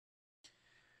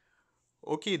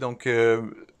Ok, donc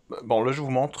bon là je vous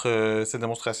montre cette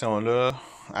démonstration-là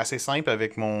assez simple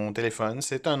avec mon téléphone.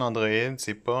 C'est un Android,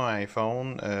 c'est pas un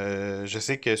iPhone. Je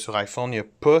sais que sur iPhone, il n'y a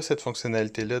pas cette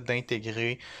fonctionnalité-là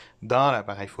d'intégrer dans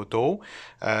l'appareil photo.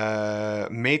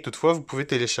 Mais toutefois, vous pouvez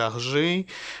télécharger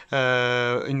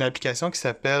une application qui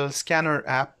s'appelle Scanner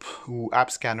App ou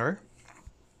App Scanner.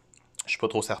 Je suis pas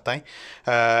trop certain.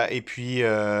 Et puis,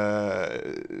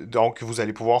 donc, vous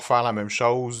allez pouvoir faire la même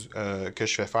chose que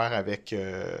je fais faire avec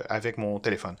mon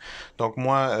téléphone. Donc,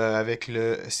 moi, avec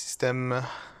le système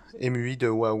MUI de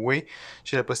Huawei,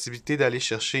 j'ai la possibilité d'aller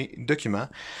chercher documents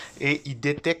et il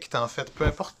détecte, en fait, peu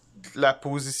importe la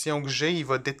position que j'ai, il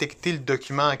va détecter le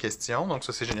document en question. Donc,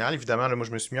 ça, c'est génial. Évidemment, là, moi,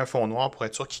 je me suis mis un fond noir pour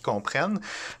être sûr qu'ils comprennent.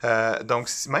 Donc,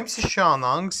 même si je suis en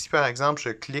angle, si par exemple, je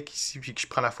clique ici et que je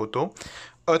prends la photo,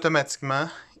 automatiquement,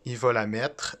 il va la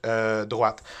mettre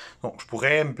droite. Donc, je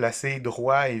pourrais me placer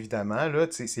droit, évidemment. Là,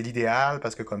 c'est l'idéal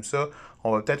parce que comme ça,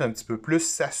 on va peut-être un petit peu plus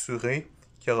s'assurer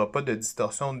qu'il n'y aura pas de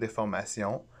distorsion ou de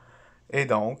déformation. Et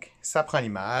donc, ça prend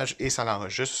l'image et ça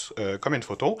l'enregistre comme une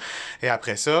photo. Et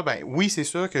après ça, ben oui, c'est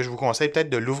sûr que je vous conseille peut-être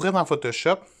de l'ouvrir dans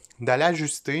Photoshop, d'aller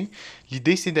ajuster.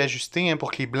 L'idée, c'est d'ajuster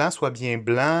pour que les blancs soient bien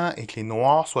blancs et que les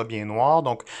noirs soient bien noirs.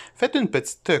 Donc, faites une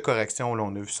petite correction. Là,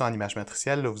 on a vu ça en image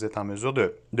matricielle. Là, vous êtes en mesure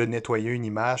de nettoyer une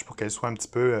image pour qu'elle soit un petit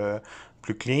peu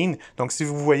plus clean. Donc, si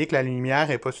vous voyez que la lumière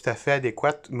n'est pas tout à fait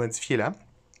adéquate, modifiez-la.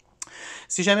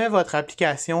 Si jamais votre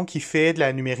application qui fait de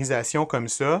la numérisation comme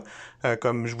ça,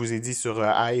 comme je vous ai dit sur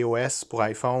iOS pour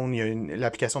iPhone, il y a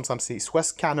l'application, me semble, c'est soit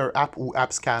Scanner App ou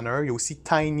App Scanner. Il y a aussi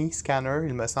Tiny Scanner,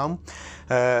 il me semble.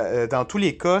 Dans tous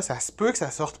les cas, ça se peut que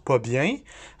ça sorte pas bien.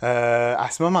 À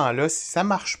ce moment-là, si ça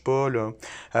marche pas, là,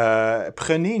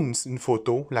 prenez une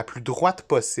photo la plus droite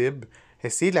possible.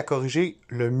 Essayez de la corriger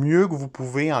le mieux que vous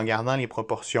pouvez en gardant les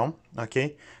proportions, OK?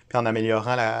 Puis en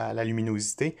améliorant la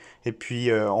luminosité. Et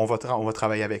puis, on va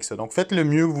travailler avec ça. Donc, faites le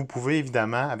mieux que vous pouvez,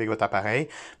 évidemment, avec votre appareil.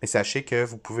 Mais sachez que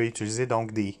vous pouvez utiliser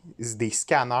donc des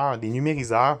scanners, des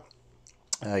numériseurs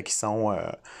qui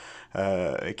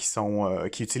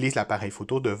utilisent l'appareil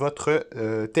photo de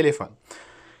votre téléphone.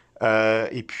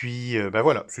 Et puis, ben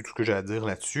voilà, c'est tout ce que j'ai à dire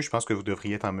là-dessus. Je pense que vous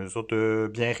devriez être en mesure de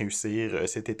bien réussir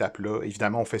cette étape-là.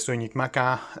 Évidemment, on fait ça uniquement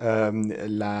quand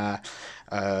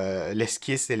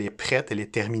l'esquisse, elle est prête, elle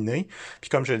est terminée. Puis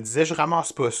comme je le disais, je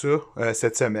ramasse pas ça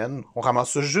cette semaine. On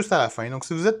ramasse ça juste à la fin. Donc,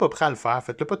 si vous n'êtes pas prêt à le faire,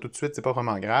 faites-le pas tout de suite, c'est pas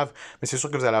vraiment grave. Mais c'est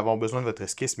sûr que vous allez avoir besoin de votre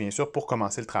esquisse, bien sûr, pour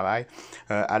commencer le travail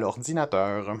à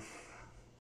l'ordinateur.